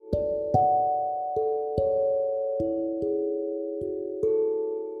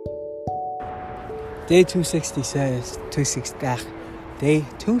Day 266, day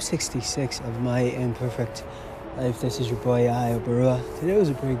 266 of my imperfect life. This is your boy, Yahya Barua. Today was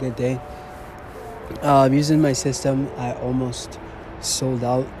a pretty good day. Using my system, I almost sold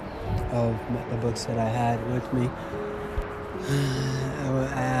out of the books that I had with me. I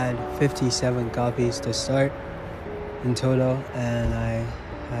had 57 copies to start in total, and I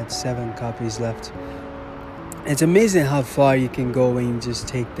had 7 copies left. It's amazing how far you can go when you just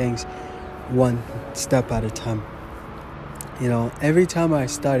take things one step at a time. You know, every time I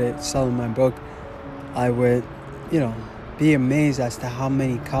started selling my book, I would, be amazed as to how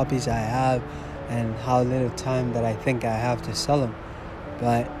many copies I have and how little time that I think I have to sell them.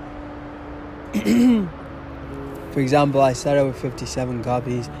 But, for example, I started with 57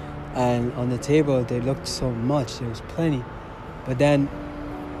 copies, and on the table, they looked so much. There was plenty. But then,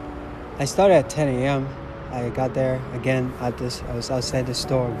 I started at 10 a.m. I got there again I was outside the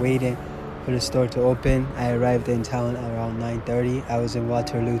store waiting for the store to open. I arrived in town around 9:30. I was in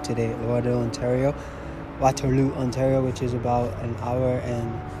Waterloo today, Waterloo, Ontario, which is about an hour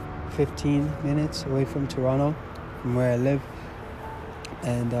and 15 minutes away from Toronto, from where I live.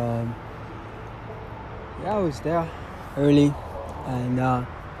 And I was there early, and I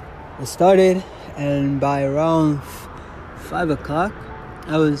started, and by around 5 o'clock,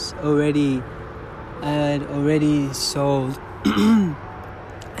 I had already sold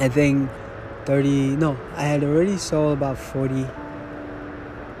I think I had already sold about 40.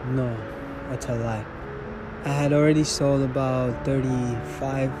 No, that's a lie. I had already sold about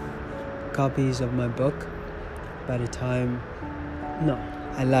 35 copies of my book by the time. No,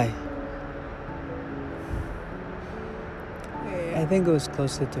 I lie. I think it was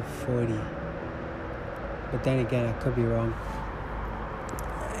closer to 40. But then again, I could be wrong.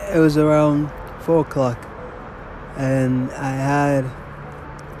 It was around 4 o'clock, and I had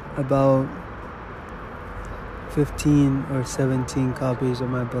about 15 or 17 copies of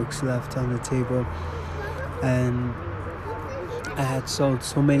my books left on the table, and I had sold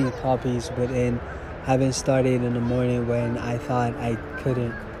so many copies within having started in the morning when I thought I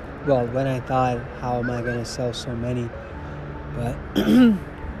couldn't. Well, when I thought, how am I going to sell so many? But,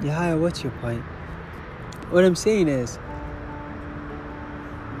 yeah, what's your point? What I'm saying is,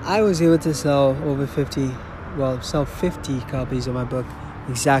 I was able to sell 50 copies of my book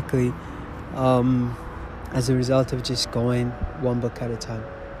exactly, as a result of just going one book at a time.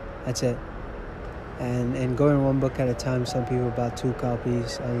 That's it. And going one book at a time, some people bought 2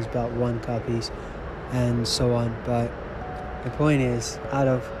 copies, others bought 1 copies, and so on. But the point is, out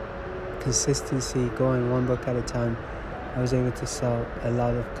of consistency, going one book at a time, I was able to sell a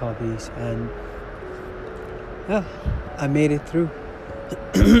lot of copies, and I made it through.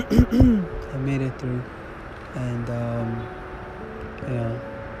 I made it through, and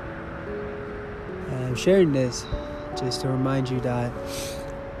I'm sharing this just to remind you that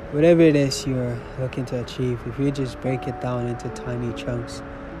whatever it is you're looking to achieve, if you just break it down into tiny chunks,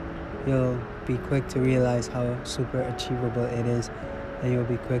 you'll be quick to realize how super achievable it is, and you'll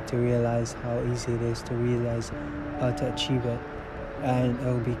be quick to realize how easy it is to realize how to achieve it, and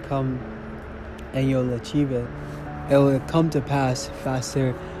you'll achieve it. It will come to pass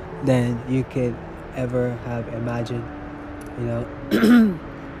faster than you could ever have imagined.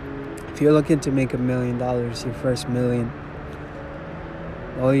 If you're looking to make $1 million, your first million,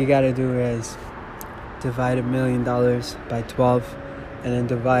 all you gotta do is divide $1 million by 12, and then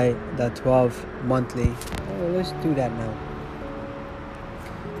divide that 12 monthly. Oh, let's do that now.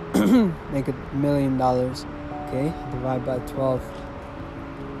 Make $1 million. Okay, divide by 12.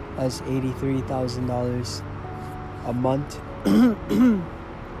 That's $83,000 a month.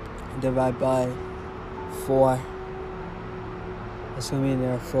 Divide by 4. Assuming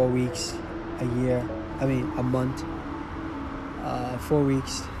there are 4 weeks a month. 4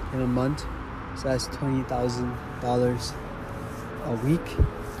 weeks in a month. So that's $20,000 a week.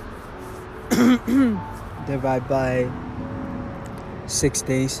 Divide by 6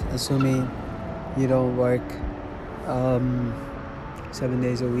 days, assuming you don't work 7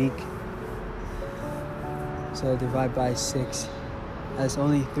 days a week. So divide by 6. That's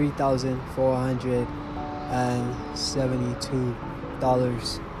only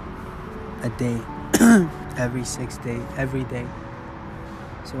 $3,472 a day. every day.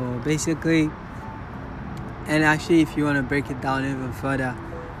 So basically, and actually, if you want to break it down even further,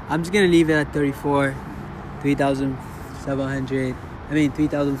 I'm just gonna leave it at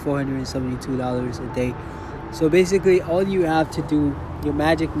 $3,472 a day. So basically, all you have to do, your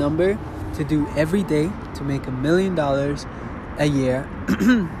magic number to do every day to make $1 million a year,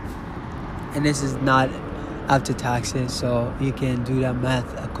 and this is not after taxes, so you can do that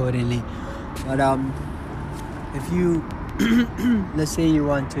math accordingly. But if you let's say you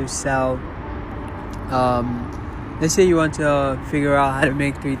want to sell, let's say you want to figure out how to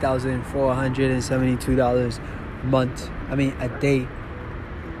make $3,472 a month. A day.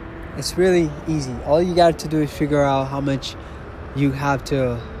 It's really easy. All you got to do is figure out how much you have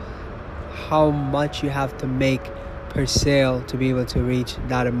to make per sale to be able to reach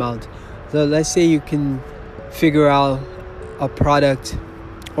that amount. So let's say you can figure out a product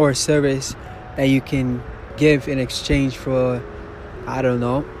or a service that you can give in exchange for, I don't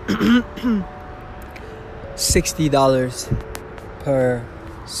know, $60 per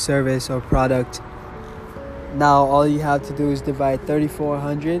service or product. Now all you have to do is divide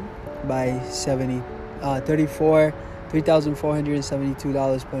 3,400 by 70,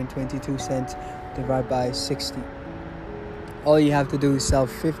 $3,472.22 divided by 60. All you have to do is sell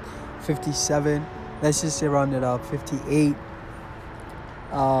 57. Let's just round it up, 58.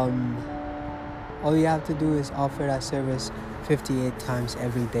 All you have to do is offer that service 58 times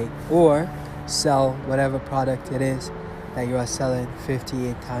every day, or sell whatever product it is that you are selling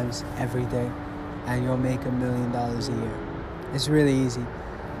 58 times every day, and you'll make $1 million a year. It's really easy.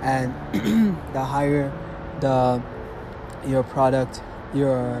 And the higher your product,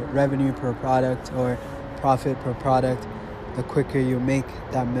 your revenue per product or profit per product, the quicker you make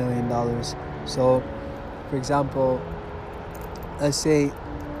that $1 million. So, for example, let's say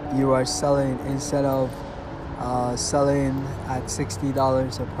you are selling, instead of selling at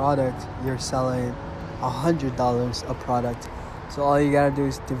 $60 a product, you're selling $100 a product. So all you gotta do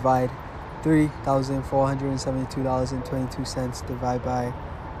is divide $3,472.22 divided by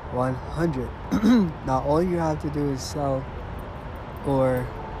 100. Now all you have to do is sell or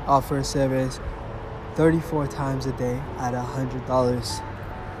offer a service 34 times a day at $100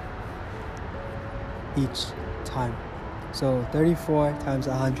 each time. So 34 times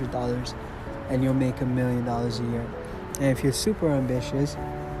 $100, and you'll make $1 million a year. And if you're super ambitious,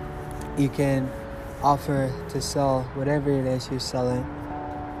 you can offer to sell whatever it is you're selling,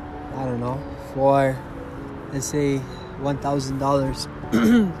 I don't know, for, let's say, $1,000.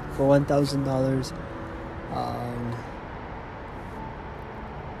 For $1,000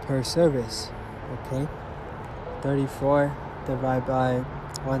 per service. Okay, 34 divided by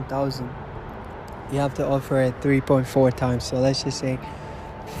 1,000. You have to offer it 3.4 times. So let's just say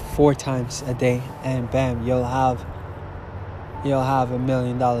 4 times a day, and bam, you'll have $1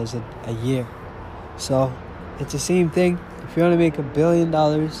 million a year. So it's the same thing. If you want to make $1 billion,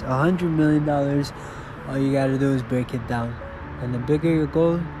 $100 million, all you gotta do is break it down. And the bigger your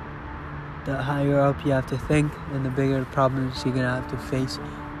goal, the higher up you have to think, and the bigger the problems you're gonna have to face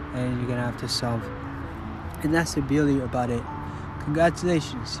and you're gonna have to solve. And that's the beauty about it.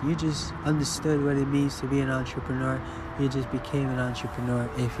 Congratulations, you just understood what it means to be an entrepreneur. You just became an entrepreneur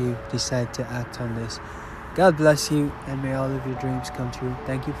if you decide to act on this. God bless you, and may all of your dreams come true.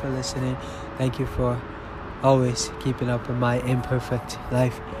 Thank you for listening. Thank you for always keeping up with my imperfect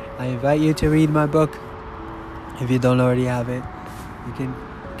life. I invite you to read my book. If you don't already have it, you can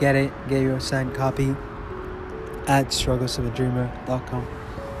get your signed copy at strugglesofadreamer.com.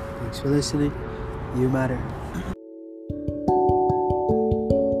 Thanks for listening. You matter.